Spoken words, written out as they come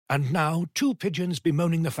And now, two pigeons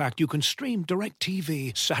bemoaning the fact you can stream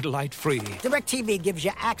DirecTV satellite-free. DirecTV gives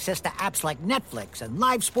you access to apps like Netflix and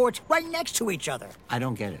live sports right next to each other. I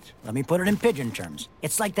don't get it. Let me put it in pigeon terms.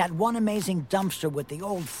 It's like that one amazing dumpster with the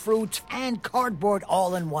old fruits and cardboard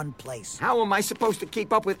all in one place. How am I supposed to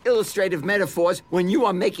keep up with illustrative metaphors when you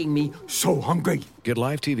are making me so hungry? Get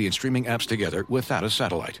live TV and streaming apps together without a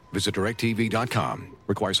satellite. Visit DirecTV.com.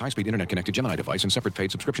 Requires high-speed internet-connected Gemini device and separate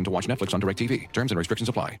paid subscription to watch Netflix on DirecTV. Terms and restrictions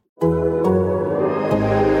apply.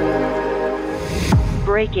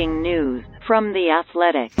 Breaking news from The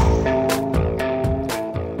Athletic.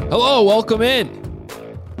 Hello, welcome in.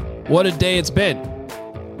 What a day it's been.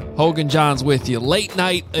 Hogan Johns with you. Late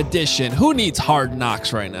night edition. Who needs hard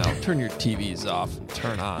knocks right now? Turn your TVs off and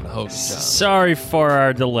turn on Hogan Johns. Sorry for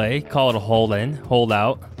our delay. Call it a hold in, hold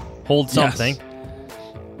out, hold something. Yes.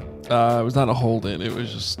 It was not a hold in. It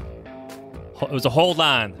was just... It was a hold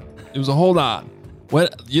on. It was a hold on. When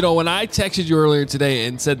I texted you earlier today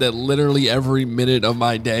and said that literally every minute of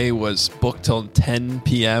my day was booked till 10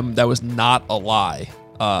 p.m., that was not a lie.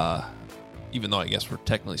 Even though I guess we're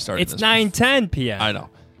technically starting It's 9:10 p.m.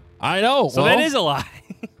 I know. So that is a lie.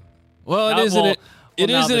 Well, it isn't. It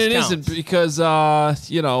isn't because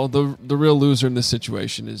the real loser in this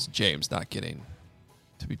situation is James not getting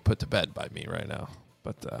to be put to bed by me right now.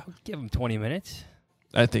 But give him 20 minutes.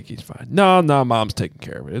 I think he's fine. No, Mom's taking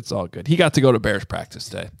care of it. It's all good. He got to go to Bears practice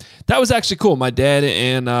today. That was actually cool. My dad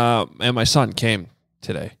and my son came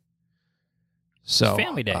today. So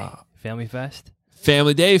Family day, family fest,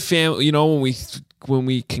 family day. When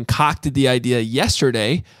we concocted the idea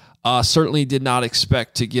yesterday, certainly did not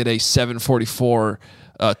expect to get a 7:44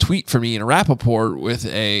 tweet from Ian Rappaport with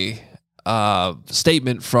a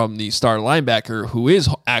statement from the star linebacker who is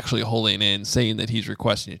actually holding in, saying that he's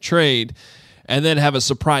requesting a trade. And then have a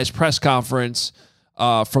surprise press conference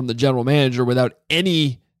from the general manager without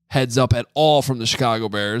any heads up at all from the Chicago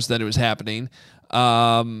Bears that it was happening.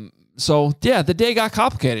 So, the day got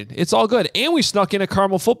complicated. It's all good. And we snuck in a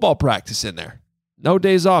Carmel football practice in there. No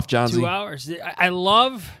days off, Johnsy. 2 hours. I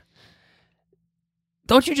love...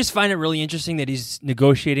 Don't you just find it really interesting that he's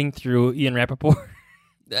negotiating through Ian Rappaport?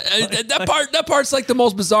 that part's like the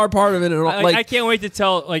most bizarre part of it. I can't wait to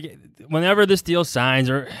tell... Whenever this deal signs,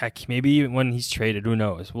 or heck, maybe even when he's traded, who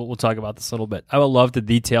knows? We'll talk about this a little bit. I would love to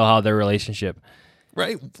detail how their relationship,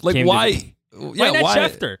 right? Like why? Why not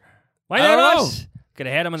Schefter? Why not us? Could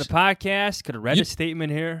have had him on the podcast. Could have read a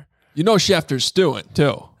statement here. Schefter's stewing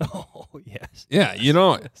too. Oh yes. Yeah,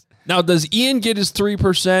 it. Now, does Ian get his 3%,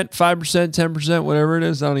 5%, 10%, whatever it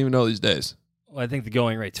is? I don't even know these days. Well, I think the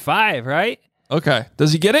going rate's 5, right? Okay.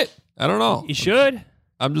 Does he get it? I don't know. He should.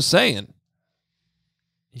 I'm just saying.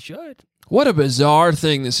 He should. What a bizarre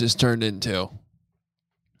thing this has turned into.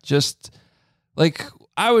 Just like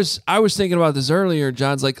I was thinking about this earlier.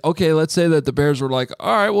 John's like, okay, let's say that the Bears were like,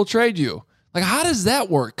 all right, we'll trade you. Like, how does that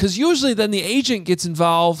work? Because usually then the agent gets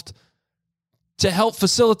involved to help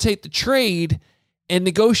facilitate the trade and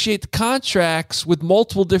negotiate the contracts with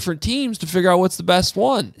multiple different teams to figure out what's the best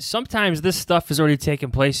one. Sometimes this stuff has already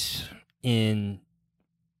taken place in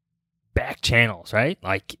back channels, right?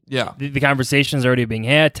 Like, the conversations are already being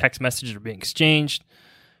had, text messages are being exchanged.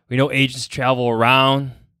 We know agents travel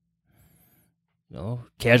around.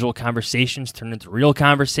 Casual conversations turn into real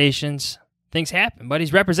conversations. Things happen, but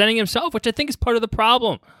he's representing himself, which I think is part of the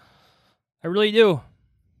problem. I really do.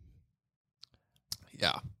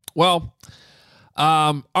 Yeah. Well,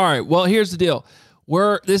 all right. Well, here's the deal.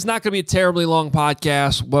 This is not going to be a terribly long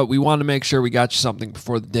podcast, but we wanted to make sure we got you something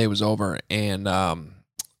before the day was over, and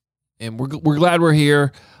we're glad we're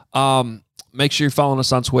here. Make sure you're following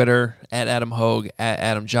us on Twitter at Adam Hogue, at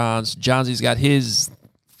Adam Johns. Johnsy's got his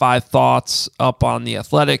 5 thoughts up on The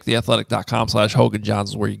Athletic. TheAthletic.com/Hogan Johns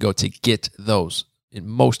is where you go to get those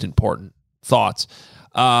most important thoughts.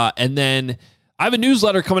 And then I have a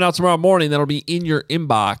newsletter coming out tomorrow morning that'll be in your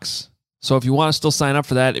inbox. So if you want to still sign up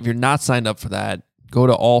for that, if you're not signed up for that, go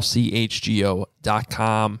to allchgo.com,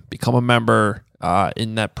 become a member.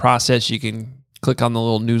 In that process, you can click on the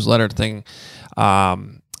little newsletter thing,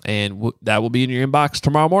 and that will be in your inbox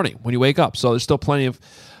tomorrow morning when you wake up. So there's still plenty of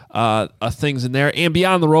things in there. And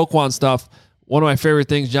beyond the Roquan stuff, one of my favorite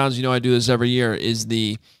things, Johns, I do this every year, is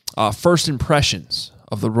the first impressions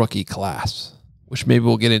of the rookie class, which maybe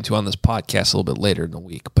we'll get into on this podcast a little bit later in the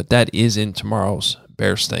week. But that is in tomorrow's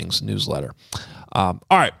Bears Things newsletter. All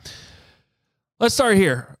right. Let's start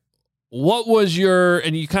here. What was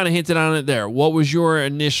and you kind of hinted on it there, what was your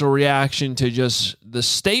initial reaction to just the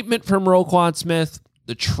statement from Roquan Smith,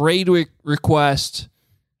 the trade request,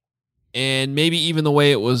 and maybe even the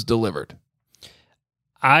way it was delivered?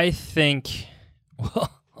 I think,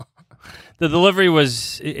 well, The delivery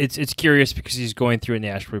was, it's curious because he's going through a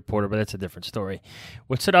national reporter, but that's a different story.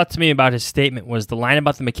 What stood out to me about his statement was the line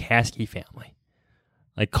about the McCaskey family.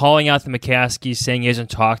 Like calling out the McCaskeys, saying he hasn't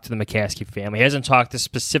talked to the McCaskey family. He hasn't talked to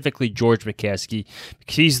specifically George McCaskey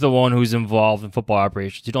because he's the one who's involved in football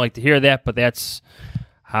operations. You don't like to hear that, but that's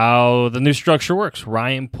how the new structure works.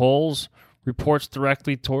 Ryan Poles reports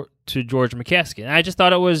directly to George McCaskey. And I just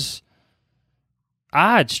thought it was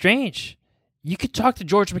odd, strange. You could talk to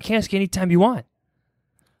George McCaskey anytime you want.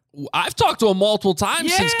 I've talked to him multiple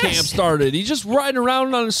times since camp started. He's just riding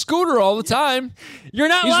around on a scooter all the time. You're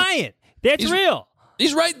not lying. That's real.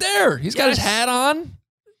 He's right there. He's got his hat on.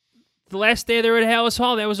 The last day they were at Hallis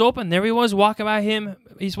Hall, that was open. There he was walking by him.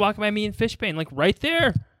 He's walking by me in Fishbane, like right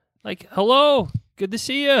there. Like, hello, good to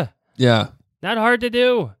see you. Yeah. Not hard to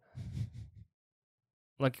do.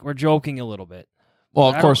 Like, we're joking a little bit.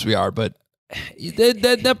 Well, of course we are, but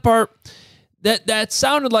that part... That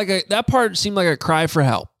sounded like that part seemed like a cry for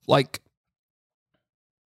help. Like,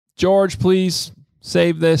 George, please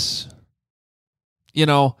save this. You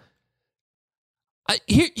know,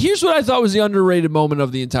 here's what I thought was the underrated moment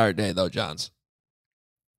of the entire day, though, Johns.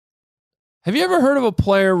 Have you ever heard of a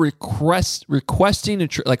player requesting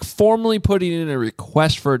like formally putting in a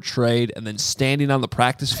request for a trade and then standing on the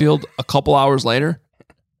practice field a couple hours later?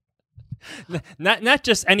 Not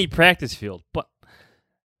just any practice field, but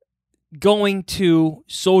going to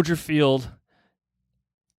Soldier Field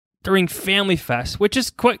during Family Fest, which is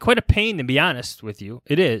quite a pain, to be honest with you.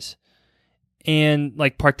 It is. And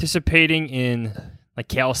like participating in like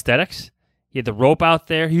calisthenics. He had the rope out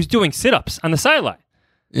there. He was doing sit-ups on the sideline.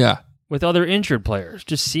 Yeah. With other injured players.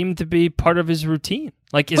 Just seemed to be part of his routine.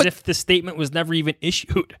 Like as if the statement was never even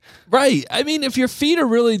issued. Right. I mean, if your feet are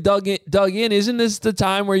really dug in, isn't this the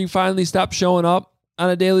time where you finally stop showing up on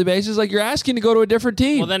a daily basis? Like, you're asking to go to a different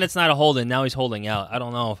team. Well, then it's not a hold-in. Now he's holding out. I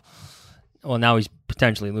don't know. Well, now he's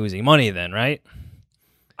potentially losing money then, right?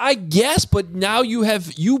 I guess, but now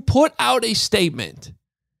you put out a statement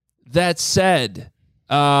that said,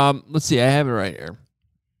 let's see, I have it right here.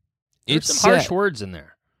 There's some harsh words in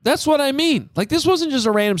there. That's what I mean. Like, this wasn't just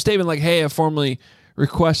a random statement like, hey, I formally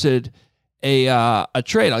requested a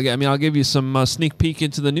trade. I'll give you some sneak peek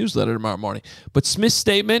into the newsletter tomorrow morning. But Smith's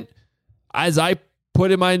statement, as I put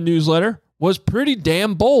in my newsletter, was pretty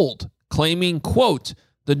damn bold, claiming, quote,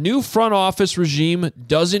 the new front office regime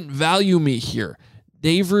doesn't value me here.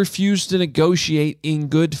 They've refused to negotiate in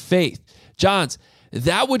good faith. Johns,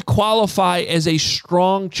 that would qualify as a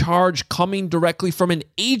strong charge coming directly from an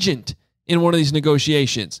agent in one of these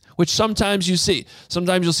negotiations, which sometimes you see.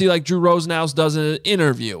 Sometimes you'll see like Drew Rosenhaus does an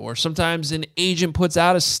interview, or sometimes an agent puts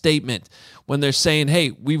out a statement when they're saying,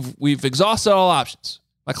 hey, we've exhausted all options.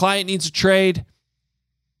 My client needs a trade.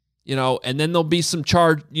 And then there'll be some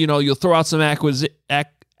charge, you'll throw out some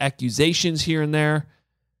accusations here and there.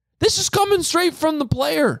 This is coming straight from the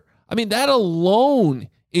player. I mean, that alone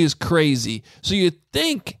is crazy. So you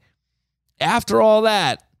think after all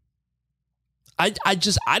that, I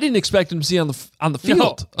didn't expect him to see on the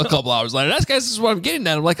field a couple hours later. This is what I'm getting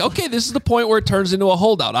at. I'm like, okay, this is the point where it turns into a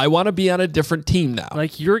holdout. I want to be on a different team now.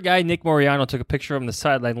 Like your guy, Nick Moriano, took a picture of him on the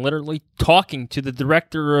sideline, literally talking to the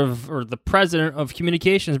director or the president of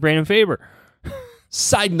communications, Brandon Faber.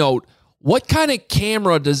 Side note, what kind of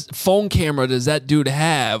phone camera does that dude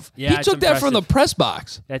have? Yeah, he took that from the press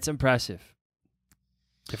box. That's impressive.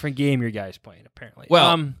 Different game your guy's playing, apparently.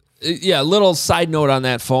 Well, little side note on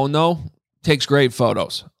that phone, though. Takes great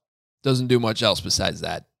photos. Doesn't do much else besides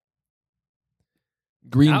that.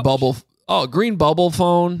 Green bubble phone.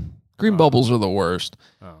 Green bubbles are the worst.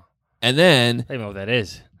 Oh. And then, I don't know what that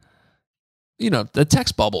is. The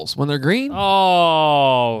text bubbles when they're green.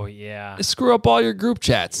 Oh, yeah. They screw up all your group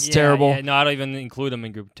chats. It's terrible. Yeah. No, I don't even include them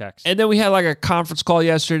in group text. And then we had like a conference call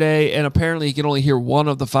yesterday, and apparently you can only hear one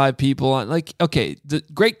of the 5 people on. Like, okay, the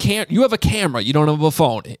great you have a camera. You don't have a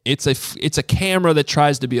phone. It's a camera that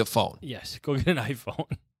tries to be a phone. Yes, go get an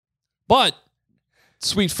iPhone. But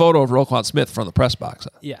sweet photo of Roquan Smith from the press box.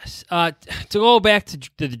 Yes. To go back to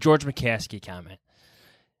the George McCaskey comment.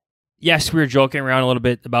 Yes, we were joking around a little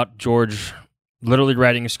bit about George literally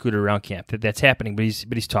riding a scooter around camp. That's happening, but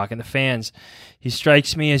he's talking to fans. He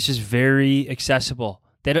strikes me as just very accessible.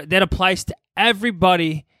 That applies to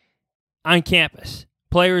everybody on campus,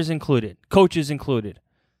 players included, coaches included.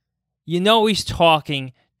 He's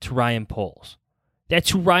talking to Ryan Poles. That's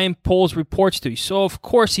who Ryan Poles reports to. So, of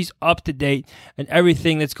course, he's up to date on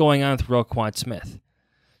everything that's going on with Roquan Smith.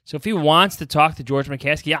 So if he wants to talk to George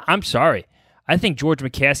McCaskey, I'm sorry. I think George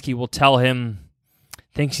McCaskey will tell him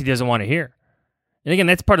things he doesn't want to hear. And again,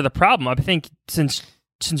 that's part of the problem. I think since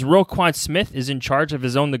Roquan Smith is in charge of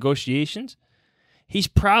his own negotiations, he's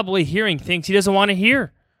probably hearing things he doesn't want to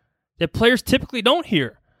hear that players typically don't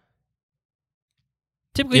hear.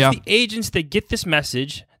 Typically, it's the agents that get this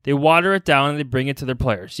message, they water it down, and they bring it to their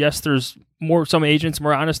players. Yes, there's some agents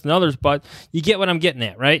more honest than others, but you get what I'm getting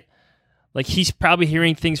at, right? Like, he's probably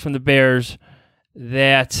hearing things from the Bears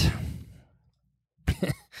that he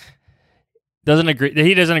doesn't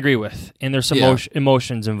agree with, and there's some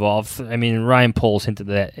emotions involved. I mean, Ryan Poles hinted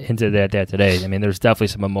that today. I mean, there's definitely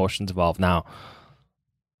some emotions involved now.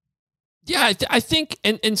 Yeah, I think,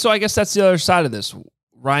 and so I guess that's the other side of this.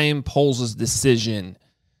 Ryan Poles' decision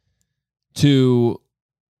to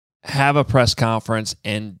have a press conference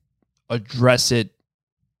and address it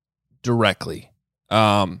directly.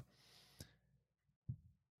 I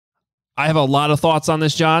have a lot of thoughts on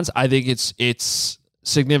this, Johns. I think it's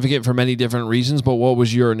significant for many different reasons, but what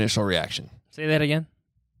was your initial reaction? Say that again.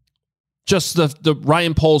 Just the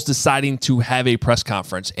Ryan Poles deciding to have a press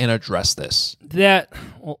conference and address this.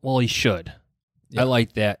 Well, he should. Yeah. I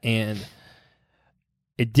like that. And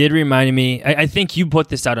it did remind me, I think you put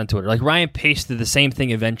this out on Twitter. Like, Ryan Pace did the same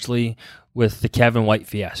thing eventually with the Kevin White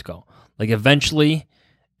fiasco. Like, eventually,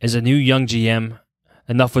 as a new young GM,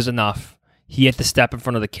 enough was enough. He had to step in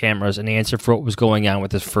front of the cameras and answer for what was going on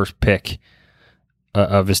with his first pick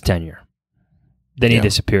of his tenure. Then he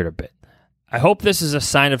disappeared a bit. I hope this is a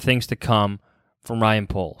sign of things to come from Ryan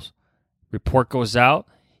Poles. Report goes out.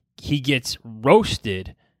 He gets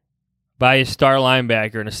roasted by his star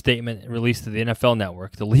linebacker in a statement released to the NFL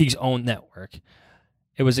Network, the league's own network.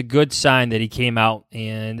 It was a good sign that he came out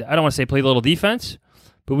and, I don't want to say play a little defense,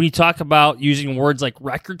 but when you talk about using words like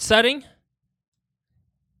record-setting,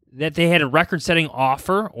 that they had a record-setting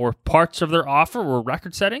offer or parts of their offer were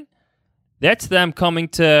record-setting, that's them coming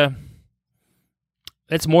to...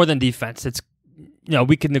 It's more than defense. It's,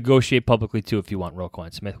 we can negotiate publicly too if you want,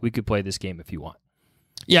 Roquan Smith. We could play this game if you want.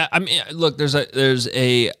 Yeah, I mean, look, there's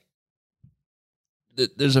a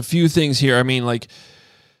few things here. I mean, like,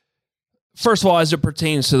 first of all, as it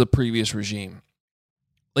pertains to the previous regime,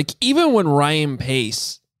 like, even when Ryan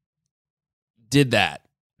Pace did that,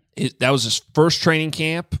 that was his first training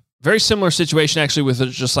camp. Very similar situation, actually,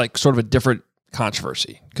 with just like sort of a different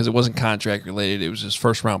controversy because it wasn't contract related. It was his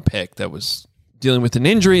first round pick that was dealing with an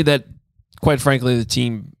injury that, quite frankly, the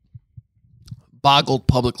team boggled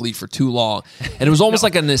publicly for too long. And it was almost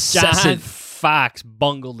like a necessity. John Fox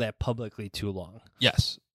bungled that publicly too long.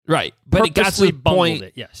 Yes, right. But it got to the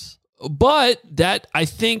point. Yes. But that, I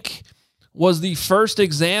think, was the first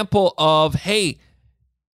example of, hey,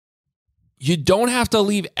 you don't have to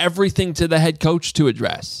leave everything to the head coach to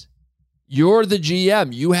address. You're the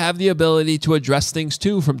GM. You have the ability to address things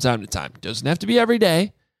too from time to time. Doesn't have to be every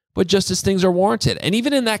day, but just as things are warranted. And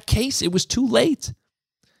even in that case, it was too late.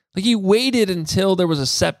 Like, he waited until there was a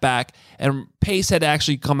setback, and Pace had to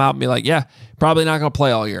actually come out and be like, yeah, probably not going to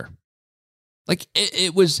play all year. Like,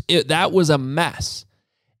 that was a mess.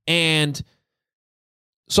 And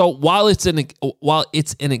so while it's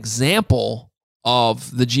an example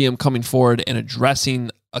of the GM coming forward and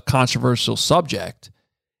addressing a controversial subject,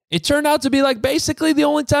 it turned out to be like basically the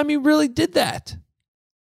only time he really did that.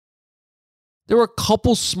 There were a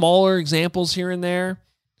couple smaller examples here and there,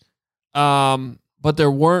 but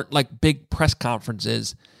there weren't like big press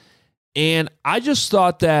conferences. And I just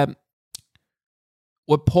thought that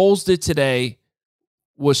what Poles did today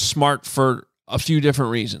was smart for a few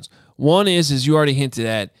different reasons. One is, as you already hinted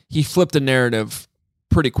at, he flipped the narrative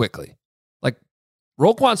pretty quickly. Like,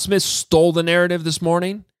 Roquan Smith stole the narrative this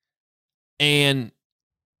morning, and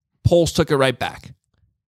Poles took it right back.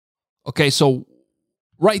 Okay, so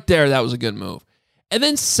right there, that was a good move. And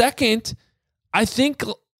then second, I think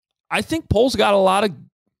Poles got a lot of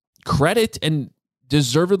credit, and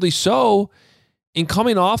deservedly so, in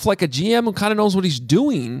coming off like a GM who kind of knows what he's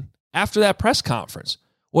doing after that press conference,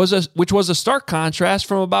 which was a stark contrast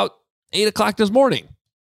from about 8 o'clock this morning,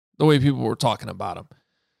 the way people were talking about him.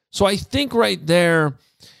 So I think right there,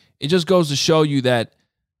 it just goes to show you that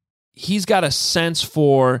he's got a sense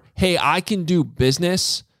for, hey, I can do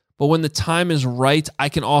business, but when the time is right, I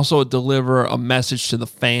can also deliver a message to the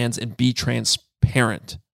fans and be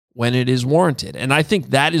transparent when it is warranted. And I think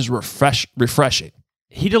that is refreshing.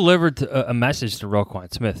 He delivered a message to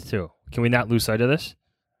Roquan Smith, too. Can we not lose sight of this?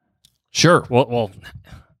 Sure. Well,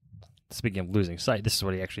 speaking of losing sight, this is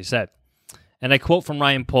what he actually said. And I quote from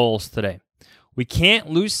Ryan Poles today. "We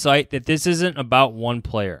can't lose sight that this isn't about one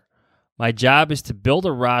player. My job is to build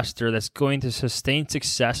a roster that's going to sustain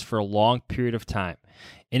success for a long period of time.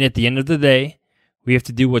 And at the end of the day, we have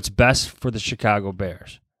to do what's best for the Chicago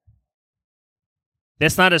Bears."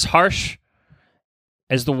 That's not as harsh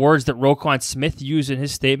as the words that Roquan Smith used in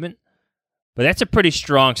his statement, but that's a pretty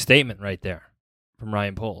strong statement right there from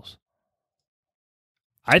Ryan Poles.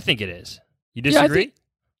 I think it is. You disagree?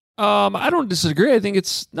 Yeah, I don't disagree. I think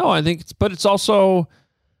it's but it's also,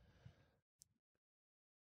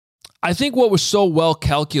 I think what was so well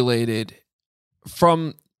calculated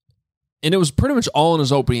and it was pretty much all in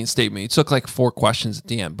his opening statement. He took like 4 questions at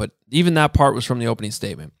the end, but even that part was from the opening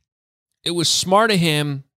statement. It was smart of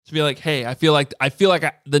him to be like, hey, I feel like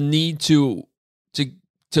the need to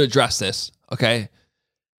address this. Okay.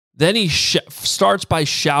 Then he starts by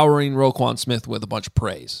showering Roquan Smith with a bunch of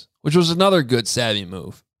praise, which was another good savvy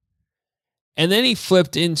move. And then he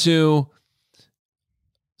flipped into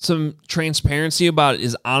some transparency about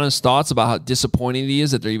his honest thoughts about how disappointed he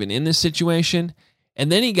is that they're even in this situation.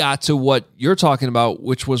 And then he got to what you're talking about,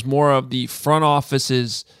 which was more of the front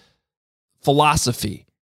office's philosophy,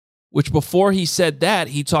 which before he said that,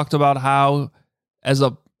 he talked about how as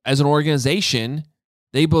an organization,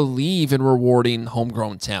 they believe in rewarding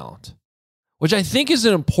homegrown talent, which I think is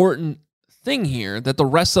an important thing here that the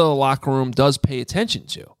rest of the locker room does pay attention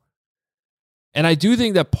to. And I do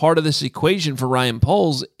think that part of this equation for Ryan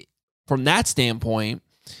Poles, from that standpoint,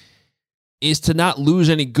 is to not lose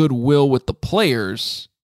any goodwill with the players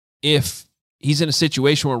if he's in a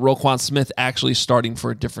situation where Roquan Smith actually is starting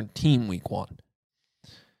for a different team week 1.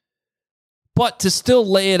 But to still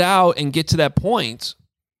lay it out and get to that point,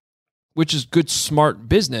 which is good, smart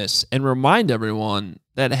business, and remind everyone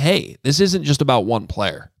that, hey, this isn't just about one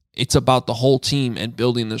player. It's about the whole team and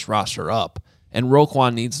building this roster up. And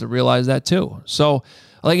Roquan needs to realize that too. So,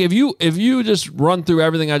 like, if you just run through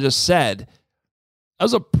everything I just said, that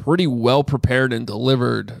was a pretty well prepared and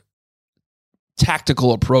delivered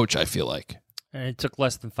tactical approach, I feel like. And it took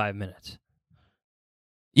less than 5 minutes.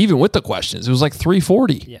 Even with the questions, it was like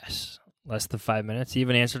 3:40. Yes, less than 5 minutes. He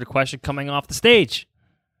even answered a question coming off the stage.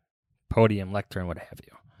 Podium, lectern, what have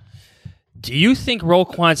you. Do you think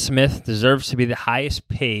Roquan Smith deserves to be the highest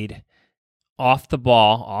paid off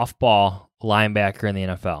ball linebacker in the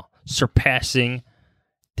NFL, surpassing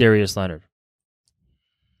Darius Leonard?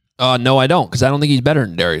 No, I don't, because I don't think he's better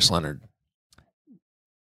than Darius Leonard.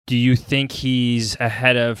 Do you think he's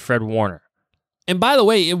ahead of Fred Warner? And by the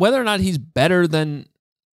way, whether or not he's better than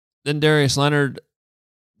Darius Leonard,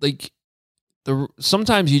 like,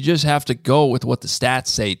 sometimes you just have to go with what the stats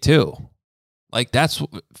say too. Like, that's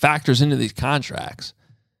what factors into these contracts.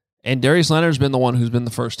 And Darius Leonard's been the one who's been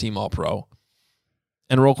the first team All-Pro.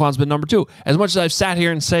 And Roquan's been number 2. As much as I've sat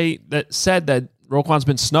here and said that Roquan's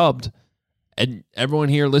been snubbed, and everyone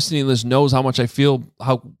here listening to this knows how much I feel,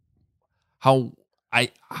 how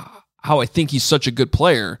I think he's such a good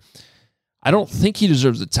player, I don't think he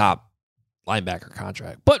deserves the top linebacker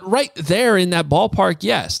contract. But right there in that ballpark,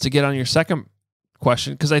 yes, to get on your second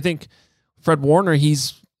question, because I think Fred Warner,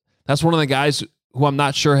 that's one of the guys who I'm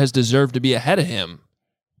not sure has deserved to be ahead of him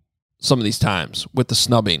some of these times with the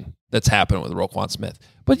snubbing that's happened with Roquan Smith.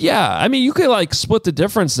 But yeah, I mean, you could like split the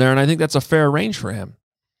difference there, and I think that's a fair range for him.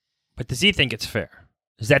 But does he think it's fair?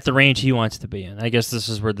 Is that the range he wants to be in? I guess this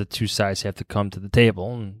is where the two sides have to come to the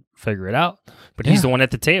table and figure it out. But he's the one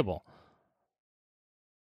at the table.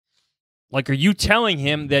 Like, are you telling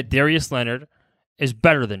him that Darius Leonard is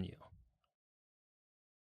better than you?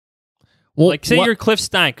 Well, like, say you're Cliff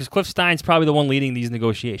Stein, because Cliff Stein's probably the one leading these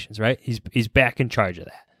negotiations, right? He's back in charge of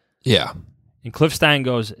that. Yeah. And Cliff Stein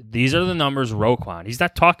goes, these are the numbers, Roquan. He's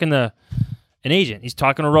not talking to an agent. He's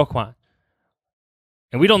talking to Roquan.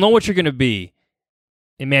 And we don't know what you're going to be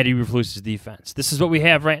in Matt Eberflus's defense. This is what we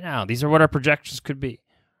have right now. These are what our projections could be.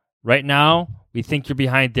 Right now, we think you're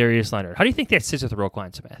behind Darius Leonard. How do you think that sits with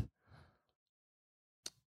Roquan Smith?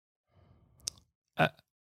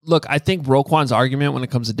 Look, I think Roquan's argument when it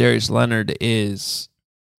comes to Darius Leonard is,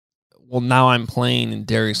 well, now I'm playing in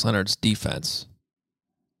Darius Leonard's defense.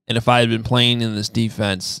 And if I had been playing in this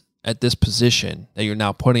defense at this position that you're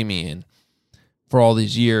now putting me in for all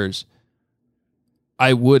these years,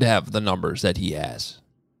 I would have the numbers that he has.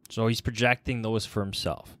 So he's projecting those for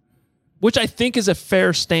himself. Which I think is a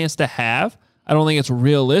fair stance to have. I don't think it's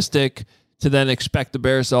realistic to then expect the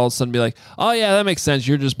Bears to all of a sudden be like, oh yeah, that makes sense.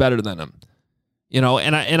 You're just better than him. You know,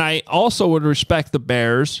 and I also would respect the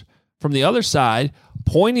Bears from the other side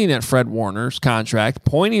pointing at Fred Warner's contract,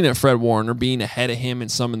 pointing at Fred Warner being ahead of him in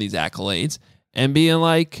some of these accolades, and being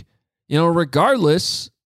like, you know, regardless,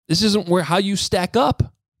 this isn't how you stack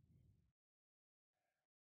up.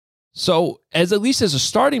 So, at least as a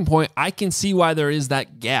starting point, I can see why there is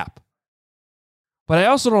that gap. But I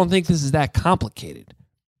also don't think this is that complicated.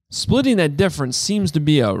 Splitting that difference seems to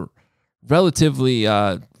be a relatively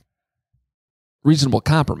reasonable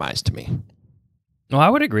compromise to me. No, I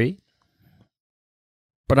would agree.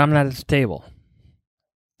 But I'm not at the table.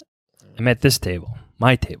 I'm at this table,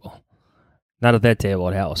 my table. Not at that table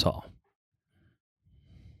at Hallis Hall.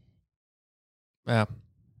 Yeah.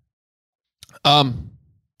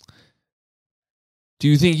 Do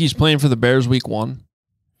you think he's playing for the Bears week 1?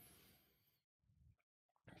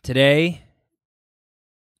 Today,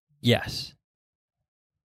 yes.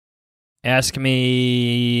 Ask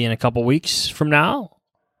me in a couple weeks from now,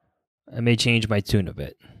 I may change my tune a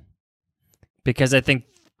bit. Because I think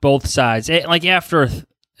both sides, like after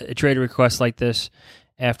a trade request like this,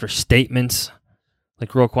 after statements like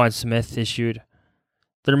Roquan Smith issued,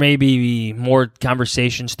 there may be more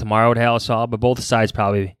conversations tomorrow at Hallis Hall, but both sides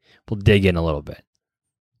probably will dig in a little bit.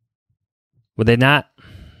 Would they not?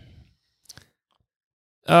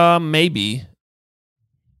 Maybe.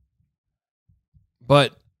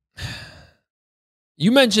 But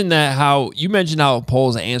you mentioned how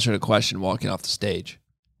Poles answered a question walking off the stage.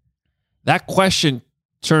 That question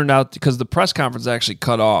turned out, because the press conference actually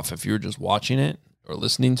cut off if you were just watching it or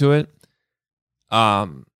listening to it.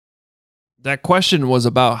 That question was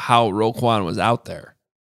about how Roquan was out there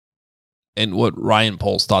and what Ryan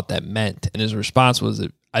Poles thought that meant. And his response was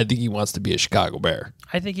that I think he wants to be a Chicago Bear.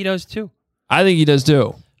 I think he does too. I think he does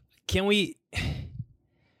too. Can we...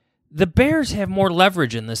 The Bears have more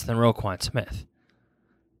leverage in this than Roquan Smith.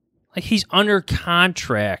 Like, he's under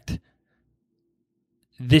contract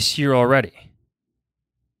this year already.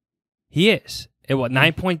 He is. At what,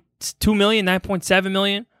 $9.2 million, $9.7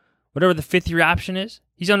 million? Whatever the fifth-year option is,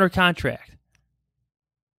 he's under contract.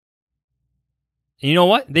 And you know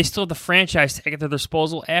what? They still have the franchise tag at their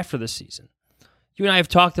disposal after the season. You and I have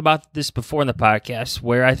talked about this before in the podcast,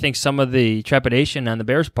 where I think some of the trepidation on the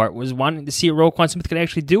Bears' part was wanting to see what Roquan Smith could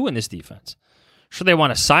actually do in this defense. Sure, they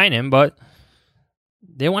want to sign him, but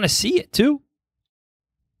they want to see it too.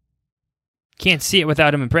 Can't see it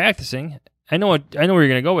without him in practicing. I know where you're going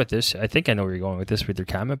to go with this. I think I know where you're going with this with your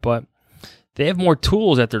comment, but they have more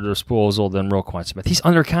tools at their disposal than Roquan Smith. He's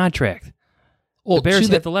under contract. Well, the Bears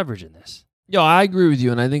have the leverage in this. Yo, I agree with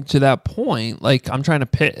you, and I think to that point, like, I'm trying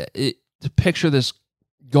to picture this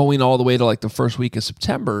going all the way to like the first week of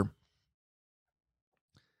September.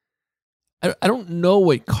 I don't know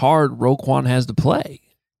what card Roquan has to play.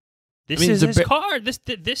 This is his card. This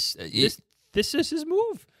is his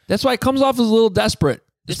move. That's why it comes off as a little desperate,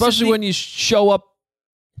 especially when you show up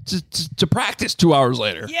to practice 2 hours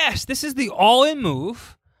later. Yes, this is the all-in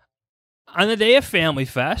move on the day of Family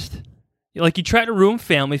Fest. Like, you try to ruin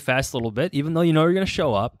Family Fest a little bit, even though you know you're going to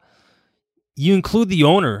show up. You include the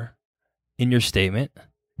owner in your statement.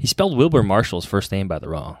 He spelled Wilbur Marshall's first name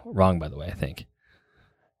wrong, by the way, I think.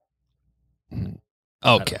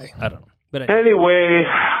 Okay. I don't know. But anyway,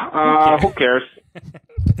 who cares?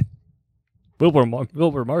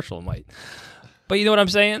 Wilbur Marshall might. But you know what I'm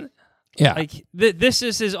saying? Yeah. Like, this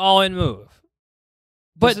is his all-in move.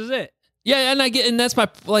 This is it. Yeah, and that's my,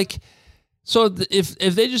 like, so if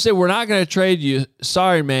they just say, we're not going to trade you,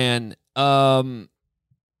 sorry, man.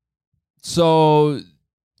 So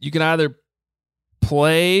you can either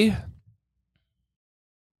play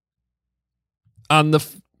on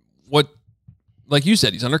like you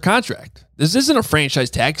said, he's under contract. This isn't a franchise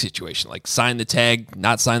tag situation. Like, sign the tag,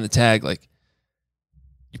 not sign the tag. Like,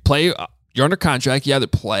 you play, you're under contract. You either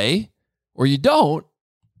play or you don't,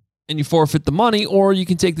 and you forfeit the money, or you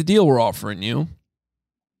can take the deal we're offering you.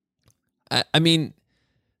 I mean,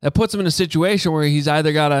 that puts him in a situation where he's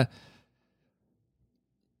either got to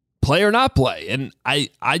play or not play. And I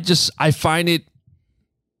find it,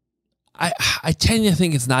 I tend to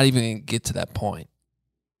think it's not even going to get to that point.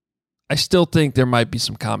 I still think there might be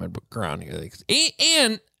some common ground here.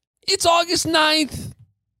 And it's August 9th.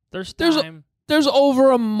 There's time. There's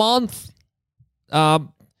over a month. I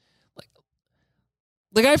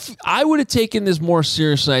would have taken this more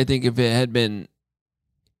seriously, I think, if it had been,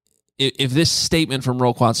 if this statement from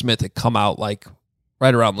Roquan Smith had come out like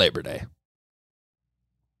right around Labor Day.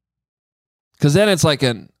 Because then it's like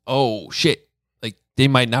oh shit, like they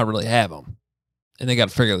might not really have him, and they got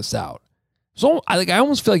to figure this out. So I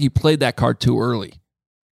almost feel like he played that card too early.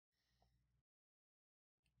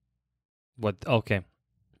 What? Okay,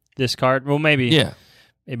 this card. Well, maybe. Yeah.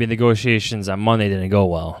 Maybe negotiations on Monday didn't go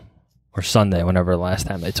well, or Sunday, whenever the last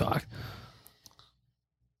time they talked.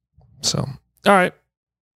 So, all right.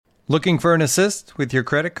 Looking for an assist with your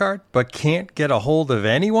credit card, but can't get a hold of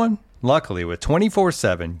anyone? Luckily, with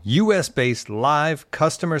 24/7 U.S.-based live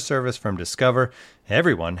customer service from Discover,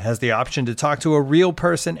 everyone has the option to talk to a real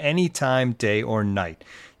person anytime, day or night.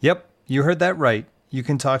 Yep, you heard that right. You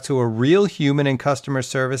can talk to a real human in customer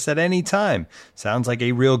service at any time. Sounds like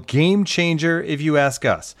a real game changer if you ask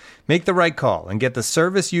us. Make the right call and get the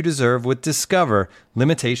service you deserve with Discover.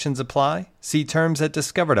 Limitations apply. See terms at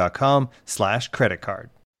discover.com/creditcard.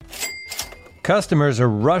 Customers are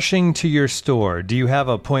rushing to your store. Do you have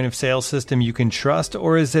a point of sale system you can trust,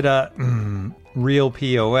 or is it a real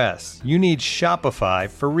POS? You need Shopify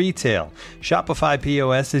for retail. Shopify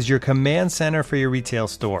POS is your command center for your retail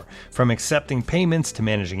store. From accepting payments to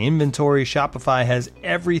managing inventory, Shopify has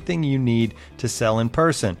everything you need to sell in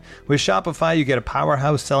person. With Shopify, you get a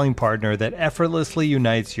powerhouse selling partner that effortlessly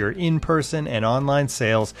unites your in-person and online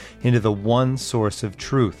sales into the one source of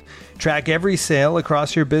truth. Track every sale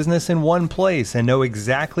across your business in one place and know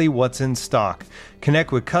exactly what's in stock.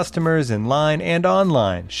 Connect with customers in line and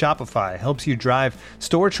online. Shopify helps you drive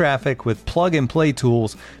store traffic with plug-and-play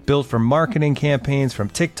tools built for marketing campaigns from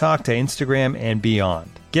TikTok to Instagram and beyond.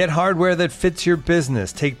 Get hardware that fits your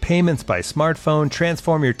business. Take payments by smartphone,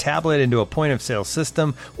 transform your tablet into a point-of-sale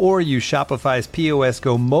system, or use Shopify's POS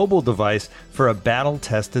Go mobile device for a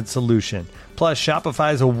battle-tested solution. Plus,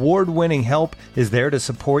 Shopify's award-winning help is there to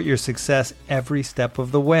support your success every step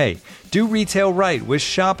of the way. Do retail right with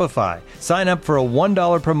Shopify. Sign up for a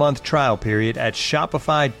 $1 per month trial period at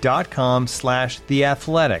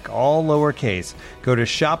shopify.com/theathletic, all lowercase. Go to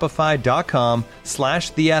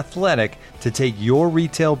shopify.com/theathletic to take your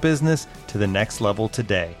retail business to the next level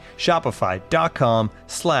today.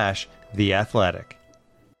 Shopify.com/theathletic.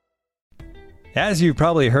 As you've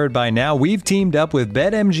probably heard by now, we've teamed up with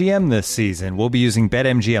BetMGM this season. We'll be using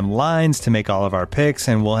BetMGM lines to make all of our picks,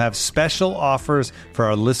 and we'll have special offers for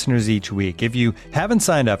our listeners each week. If you haven't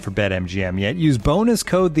signed up for BetMGM yet, use bonus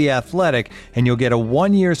code TheAthletic, and you'll get a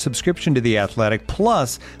 1-year subscription to The Athletic,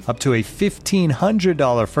 plus up to a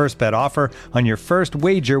 $1,500 first bet offer on your first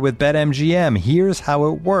wager with BetMGM. Here's how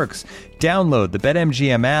it works. Download the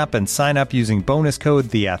BetMGM app and sign up using bonus code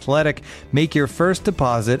TheAthletic. Make your first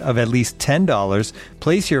deposit of at least $10.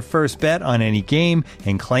 Place your first bet on any game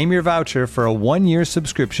and claim your voucher for a 1-year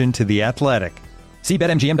subscription to The Athletic. See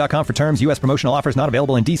BetMGM.com for terms. U.S. promotional offers not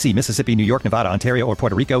available in D.C., Mississippi, New York, Nevada, Ontario, or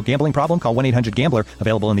Puerto Rico. Gambling problem? Call 1-800-GAMBLER.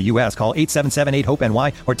 Available in the U.S. Call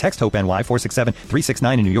 877-8-HOPE-NY or text HOPE-NY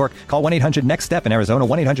 467-369 in New York. Call 1-800-NEXT-STEP in Arizona.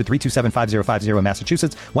 1-800-327-5050 in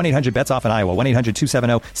Massachusetts. 1-800-BETS-OFF in Iowa.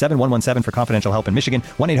 1-800-270-7117 for confidential help in Michigan.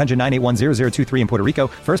 1-800-981-0023 in Puerto Rico.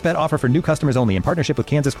 First bet offer for new customers only in partnership with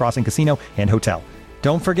Kansas Crossing Casino and Hotel.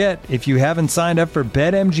 Don't forget, if you haven't signed up for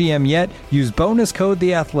BetMGM yet, use bonus code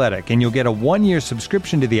TheAthletic, and you'll get a 1-year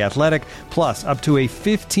subscription to The Athletic, plus up to a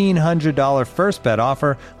 $1,500 first bet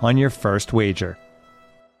offer on your first wager.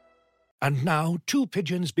 And now, two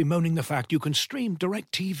pigeons bemoaning the fact you can stream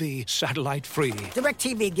DirecTV satellite-free.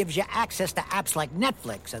 DirecTV gives you access to apps like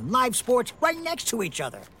Netflix and live sports right next to each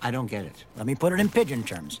other. I don't get it. Let me put it in pigeon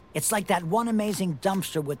terms. It's like that one amazing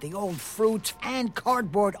dumpster with the old fruits and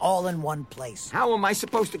cardboard all in one place. How am I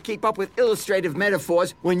supposed to keep up with illustrative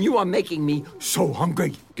metaphors when you are making me so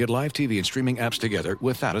hungry? Get live TV and streaming apps together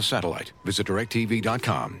without a satellite. Visit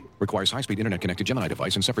DirecTV.com. Requires high-speed internet-connected Gemini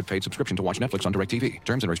device and separate paid subscription to watch Netflix on DirecTV.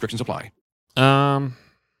 Terms and restrictions apply.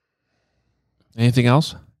 Anything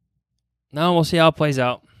else? No, we'll see how it plays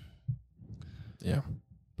out. Yeah.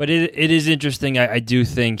 But it is interesting. I do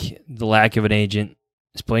think the lack of an agent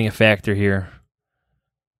is playing a factor here.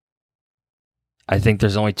 I think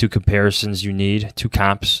there's only two comparisons you need, two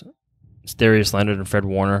comps. It's Darius Leonard and Fred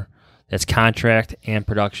Warner. That's contract and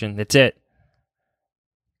production. That's it.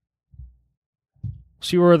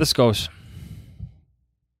 See where this goes.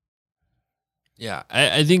 Yeah,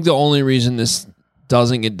 I think the only reason this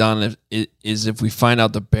doesn't get done is if we find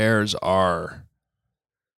out the Bears are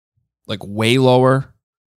like way lower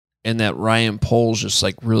and that Ryan Poles just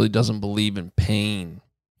like really doesn't believe in paying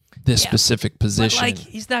this specific position. But like,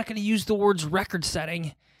 he's not going to use the words record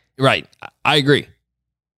setting. Right. I agree.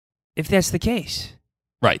 If that's the case.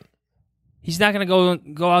 Right. He's not going to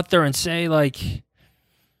go out there and say like,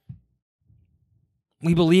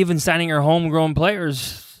 we believe in signing our homegrown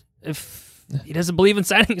players if he doesn't believe in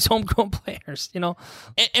signing his homegrown players, you know?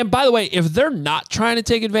 And by the way, if they're not trying to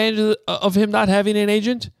take advantage of him not having an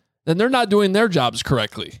agent, then they're not doing their jobs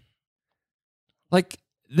correctly. Like,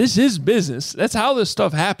 this is business. That's how this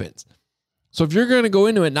stuff happens. So if you're going to go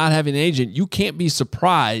into it not having an agent, you can't be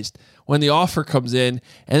surprised when the offer comes in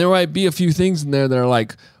and there might be a few things in there that are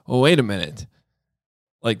like, oh, wait a minute.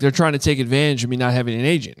 Like, they're trying to take advantage of me not having an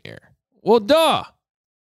agent here. Well, duh.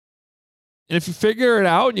 And if you figure it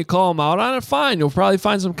out and you call them out on it, fine. You'll probably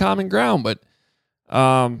find some common ground. But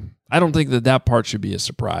I don't think that part should be a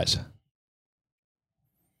surprise.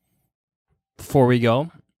 Before we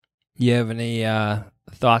go, you have any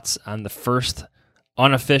thoughts on the first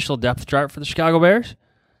unofficial depth chart for the Chicago Bears?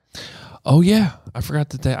 Oh, yeah. I forgot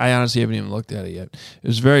that. I honestly haven't even looked at it yet. It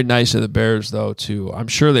was very nice of the Bears, though, too. I'm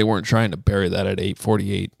sure they weren't trying to bury that at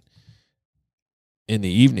 8:48 in the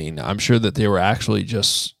evening. I'm sure that they were actually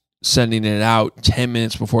just sending it out 10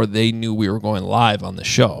 minutes before they knew we were going live on the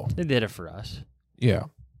show. They did it for us. Yeah,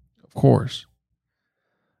 of course.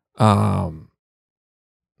 Man,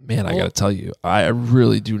 I got to tell you, I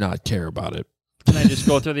really do not care about it. Can I just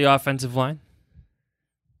go through the offensive line?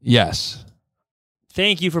 Yes.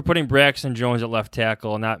 Thank you for putting Braxton Jones at left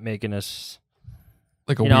tackle and not making us...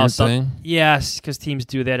 Like a weird thing? Yes, because teams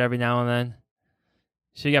do that every now and then.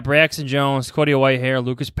 So you got Braxton Jones, Cody Whitehair,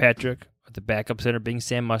 Lucas Patrick, with the backup center being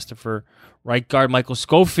Sam Mustipher, right guard Michael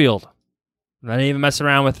Schofield. Not even messing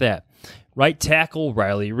around with that. Right tackle,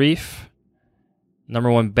 Riley Reif. Number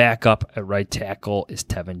one backup at right tackle is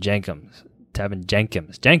Tevin Jenkins.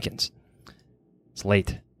 It's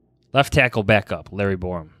late. Left tackle backup, Larry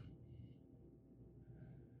Borum.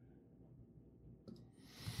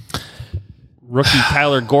 Rookie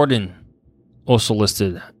Tyler Gordon, also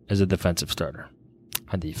listed as a defensive starter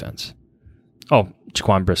on defense. Oh,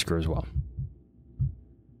 Jaquan Brisker as well.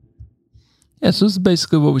 Yeah, so this is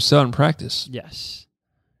basically what we saw in practice. Yes.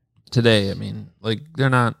 Today, I mean, like, they're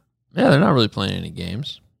not really playing any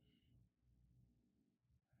games.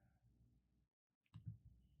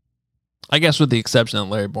 I guess with the exception that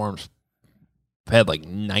Larry Borum's had like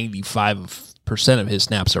 95% of his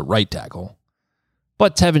snaps at right tackle.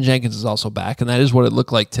 But Tevin Jenkins is also back, and that is what it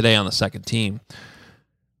looked like today on the second team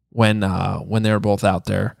when they were both out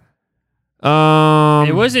there.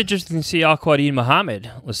 It was interesting to see Al-Quadin Muhammad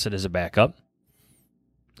listed as a backup.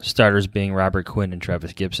 Starters being Robert Quinn and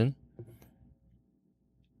Travis Gibson.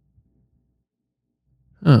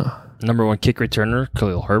 Number one kick returner,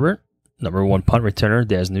 Khalil Herbert. Number one punt returner,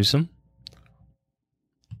 Daz Newsome.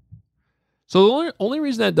 So the only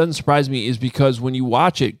reason that doesn't surprise me is because when you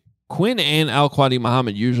watch it, Quinn and Al-Quadin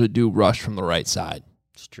Muhammad usually do rush from the right side.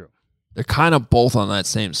 It's true. They're kind of both on that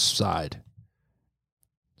same side.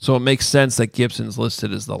 So it makes sense that Gibson's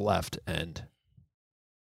listed as the left end.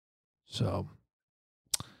 So,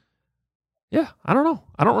 yeah, I don't know.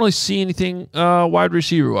 I don't really see anything wide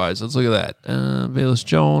receiver-wise. Let's look at that. Velus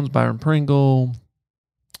Jones, Byron Pringle.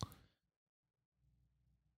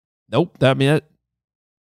 Nope.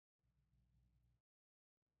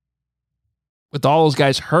 With all those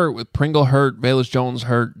guys hurt, with Pringle hurt, Velus Jones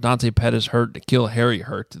hurt, Dante Pettis hurt, N'Keal Harry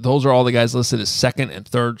hurt, those are all the guys listed as second and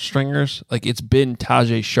third stringers. Like, it's been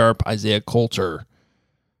Tajay Sharp, Isaiah Coulter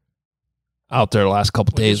out there the last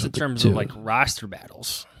couple days. In terms of, like, roster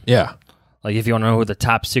battles. Yeah. Like, if you want to know who the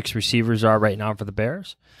top 6 receivers are right now for the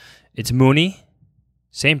Bears, it's Mooney,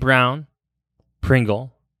 St. Brown,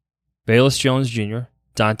 Pringle, Velus Jones Jr.,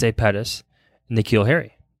 Dante Pettis, and N'Keal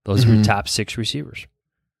Harry. Those are your top 6 receivers.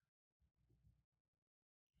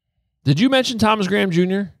 Did you mention Thomas Graham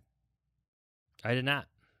Jr.? I did not.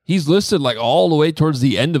 He's listed like all the way towards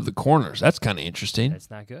the end of the corners. That's kind of interesting. That's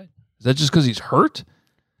not good. Is that just because he's hurt?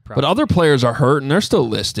 Probably. But other players are hurt and they're still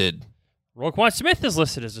listed. Roquan Smith is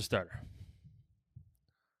listed as a starter.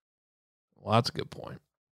 Well, that's a good point.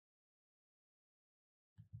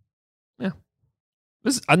 Yeah.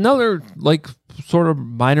 This is another, like, sort of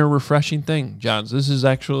minor refreshing thing, Johns. This is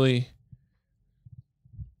actually...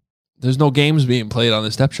 There's no games being played on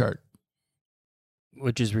this depth chart.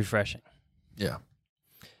 Which is refreshing. Yeah.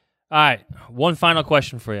 All right. One final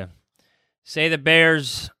question for you. Say the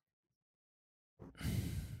Bears,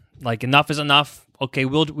 like, enough is enough. Okay,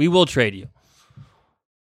 we will trade you.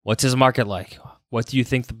 What's his market like? What do you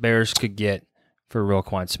think the Bears could get for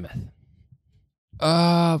Roquan Smith?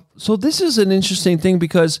 So this is an interesting thing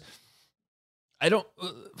because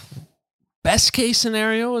best case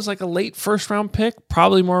scenario is like a late first round pick,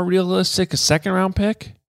 probably more realistic, a second round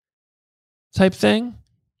pick type thing.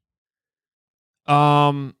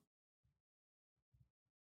 And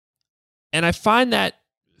I find that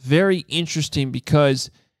very interesting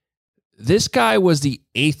because this guy was the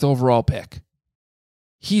 8th overall pick.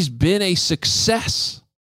 He's been a success.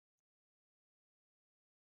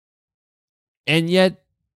 And yet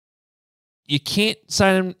you can't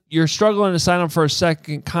sign him. You're struggling to sign him for a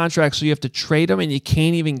second contract, so you have to trade him, and you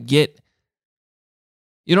can't even get.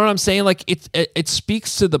 You know what I'm saying? Like it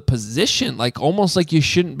speaks to the position, like almost like you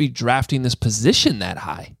shouldn't be drafting this position that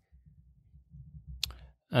high.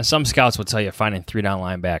 Some scouts will tell you finding 3-down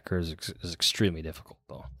linebackers is extremely difficult,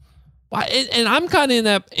 though. And I'm kind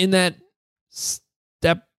of in that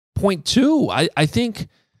point too. I think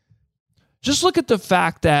just look at the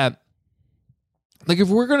fact that, like, if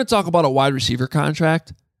we're going to talk about a wide receiver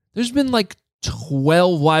contract, there's been like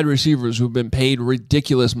 12 wide receivers who've been paid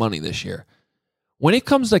ridiculous money this year. When it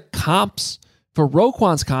comes to comps for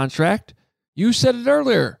Roquan's contract, you said it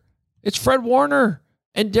earlier. It's Fred Warner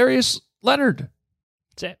and Darius Leonard.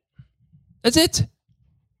 That's it. That's it.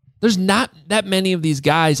 There's not that many of these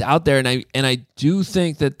guys out there, and I do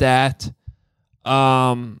think that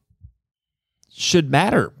should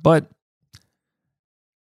matter. But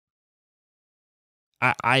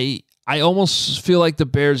I almost feel like the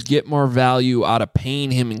Bears get more value out of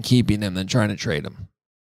paying him and keeping him than trying to trade him.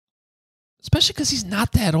 Especially because he's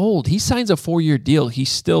not that old. He signs a 4-year deal.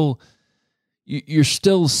 You're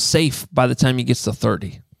still safe by the time he gets to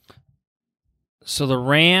 30. So the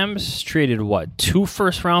Rams traded what? 2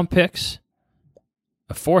 first-round picks,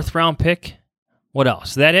 a 4th-round pick. What else?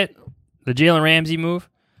 Is that it? The Jalen Ramsey move?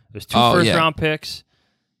 There's 2 first-round picks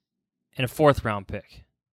and a 4th-round pick.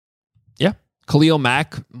 Yeah. Khalil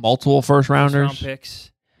Mack, multiple first-rounders. First-round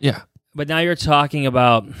picks. Yeah. But now you're talking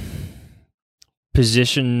about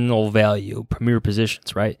positional value, premier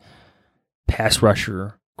positions, right? Pass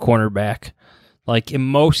rusher, cornerback. Like, in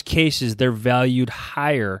most cases, they're valued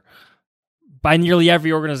higher by nearly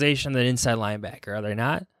every organization than inside linebacker, are they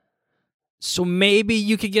not? So maybe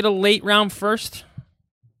you could get a late round first.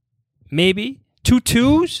 Maybe. 2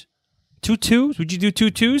 2s? 2 2s? Would you do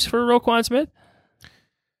 2 2s for Roquan Smith?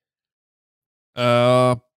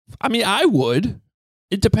 I mean, I would.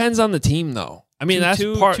 It depends on the team, though. I mean, that's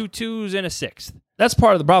part. 2 2s and a 6th. That's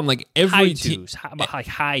part of the problem. Like every team, like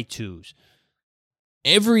high 2s.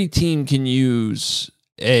 Every team can use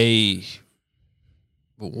a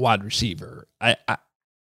wide receiver.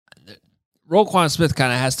 Roquan Smith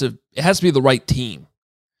kind of has to. It has to be the right team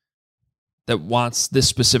that wants this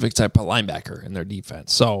specific type of linebacker in their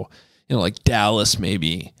defense. So, like Dallas,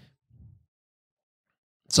 maybe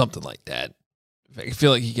something like that. I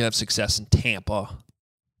feel like he can have success in Tampa.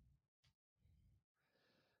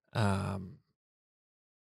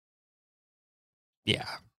 Yeah.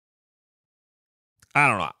 I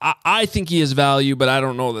don't know. I think he has value, but I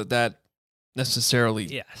don't know that necessarily.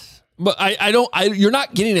 Yes. But you're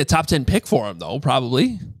not getting a top 10 pick for him, though,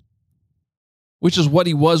 probably. Which is what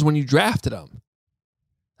he was when you drafted him.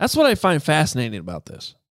 That's what I find fascinating about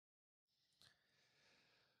this.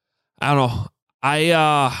 I don't know.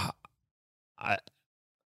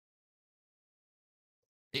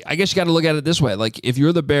 I guess you got to look at it this way. Like, if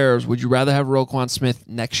you're the Bears, would you rather have Roquan Smith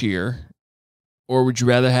next year, or would you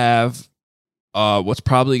rather have what's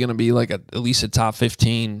probably going to be like at least a top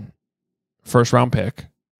 15 first round pick,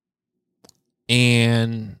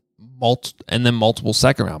 and then multiple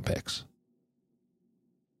second round picks?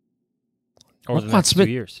 Over the next 2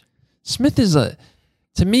 years. Smith is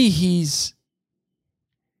to me, he's,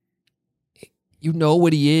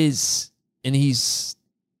 what he is, and he's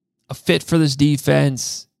a fit for this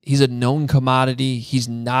defense. He's a known commodity. He's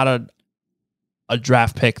not a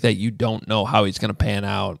draft pick that you don't know how he's going to pan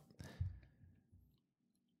out.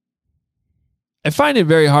 I find it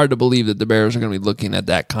very hard to believe that the Bears are going to be looking at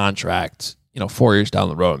that contract, 4 years down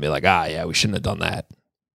the road and be like, yeah, we shouldn't have done that.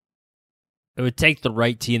 It would take the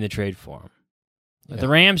right team to trade for him. Yeah. The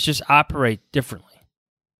Rams just operate differently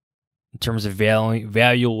in terms of valuing.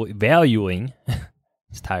 I'm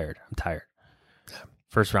tired.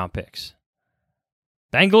 First round picks.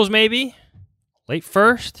 Bengals maybe late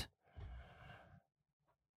first.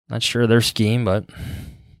 Not sure their scheme, but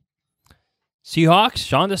Seahawks.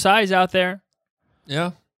 Sean Desai's out there.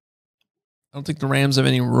 Yeah. I don't think the Rams have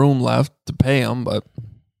any room left to pay him, but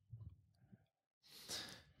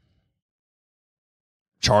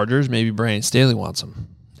Chargers, maybe Brandon Staley wants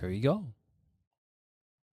him. There you go.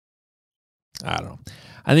 I don't know.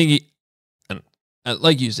 I think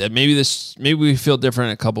like you said, maybe we feel different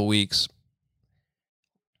in a couple weeks.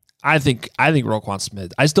 I think Roquan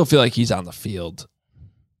Smith, I still feel like he's on the field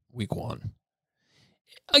week 1.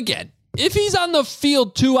 Again, if he's on the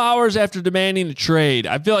field 2 hours after demanding a trade,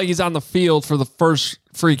 I feel like he's on the field for the first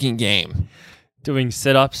freaking game. Doing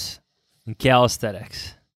sit-ups and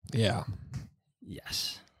calisthenics. Yeah.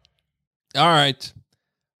 Yes. All right.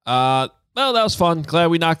 Well, that was fun.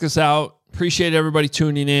 Glad we knocked this out. Appreciate everybody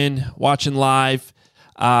tuning in, watching live,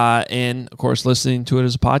 and, of course, listening to it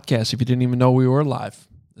as a podcast if you didn't even know we were live.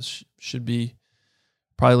 This should be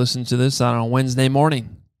probably listening to this on a Wednesday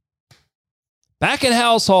morning. Back at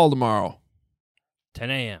House Hall tomorrow. 10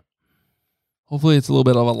 a.m. Hopefully it's a little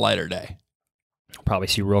bit of a lighter day. Probably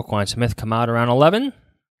see Roquan Smith come out around 11,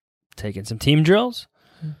 taking some team drills.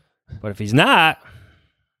 But if he's not,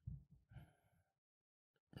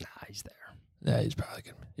 he's there. Yeah, he's probably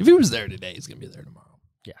going to be. If he was there today, he's going to be there tomorrow.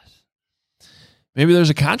 Yes. Maybe there's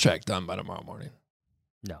a contract done by tomorrow morning.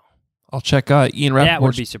 No. I'll check Ian Rappaport's that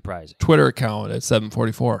would be surprising. Twitter account at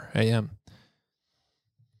 7:44 a.m.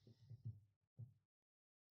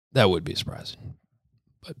 That would be surprising.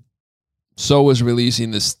 But so was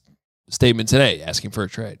releasing this statement today, asking for a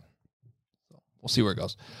trade. We'll see where it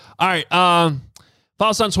goes. All right. Follow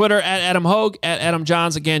us on Twitter at Adam Hogue, at Adam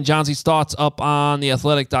Johns. Again, Johnsy's thoughts up on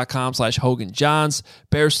theathletic.com/HoganJohns.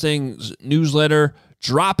 Bears Things newsletter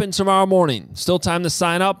dropping tomorrow morning. Still time to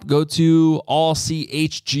sign up. Go to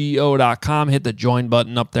allchgo.com. Hit the join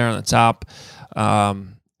button up there on the top.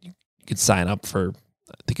 You can sign up for,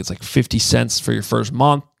 I think it's like 50 cents for your first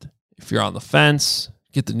month. If you're on the fence,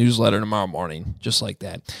 get the newsletter tomorrow morning, just like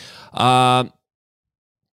that.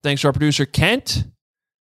 Thanks to our producer, Kent.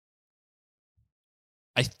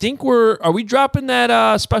 I think are we dropping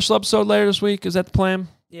that special episode later this week? Is that the plan?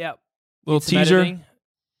 Yeah. Little teaser.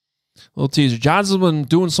 John's been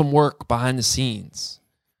doing some work behind the scenes.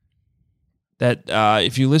 That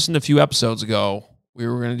if you listened a few episodes ago, we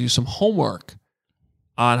were going to do some homework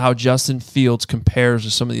on how Justin Fields compares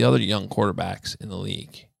to some of the other young quarterbacks in the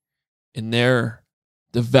league in their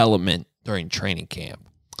development during training camp.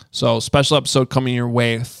 So special episode coming your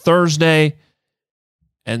way Thursday,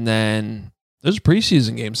 and then there's a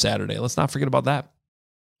preseason game Saturday. Let's not forget about that.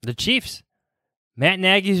 The Chiefs. Matt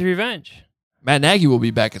Nagy's revenge. Matt Nagy will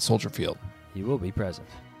be back at Soldier Field. He will be present.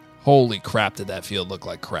 Holy crap, did that field look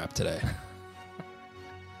like crap today.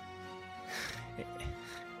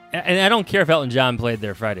 And I don't care if Elton John played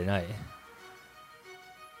there Friday night.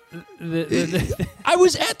 I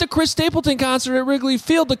was at the Chris Stapleton concert at Wrigley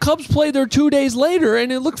Field. The Cubs played there 2 days later,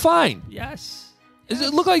 and it looked fine. Yes. Does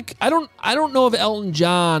it look like I don't know if Elton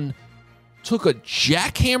John took a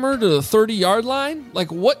jackhammer to the 30-yard line?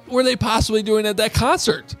 Like, what were they possibly doing at that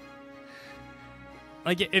concert?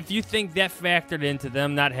 Like, if you think that factored into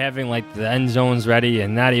them not having, like, the end zones ready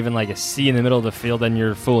and not even, like, a C in the middle of the field, then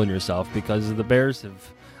you're fooling yourself because the Bears have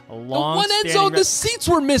a long one end zone, the seats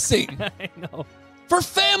were missing. I know. For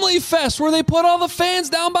Family Fest, where they put all the fans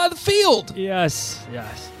down by the field. Yes.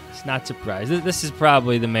 It's not surprised. This is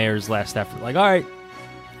probably the mayor's last effort. Like, all right,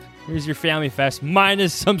 here's your Family Fest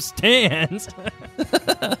minus some stands.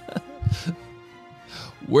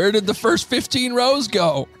 Where did the first 15 rows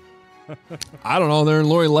go? I don't know. They're in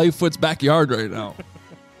Lori Lightfoot's backyard right now.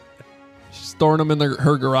 She's storing them in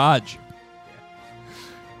her garage.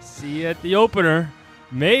 See you at the opener.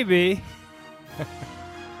 Maybe.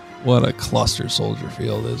 What a cluster Soldier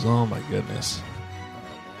Field is. Oh, my goodness.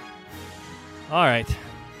 All right.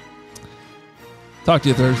 Talk to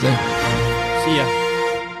you Thursday. See ya.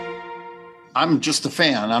 I'm just a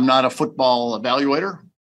fan. I'm not a football evaluator.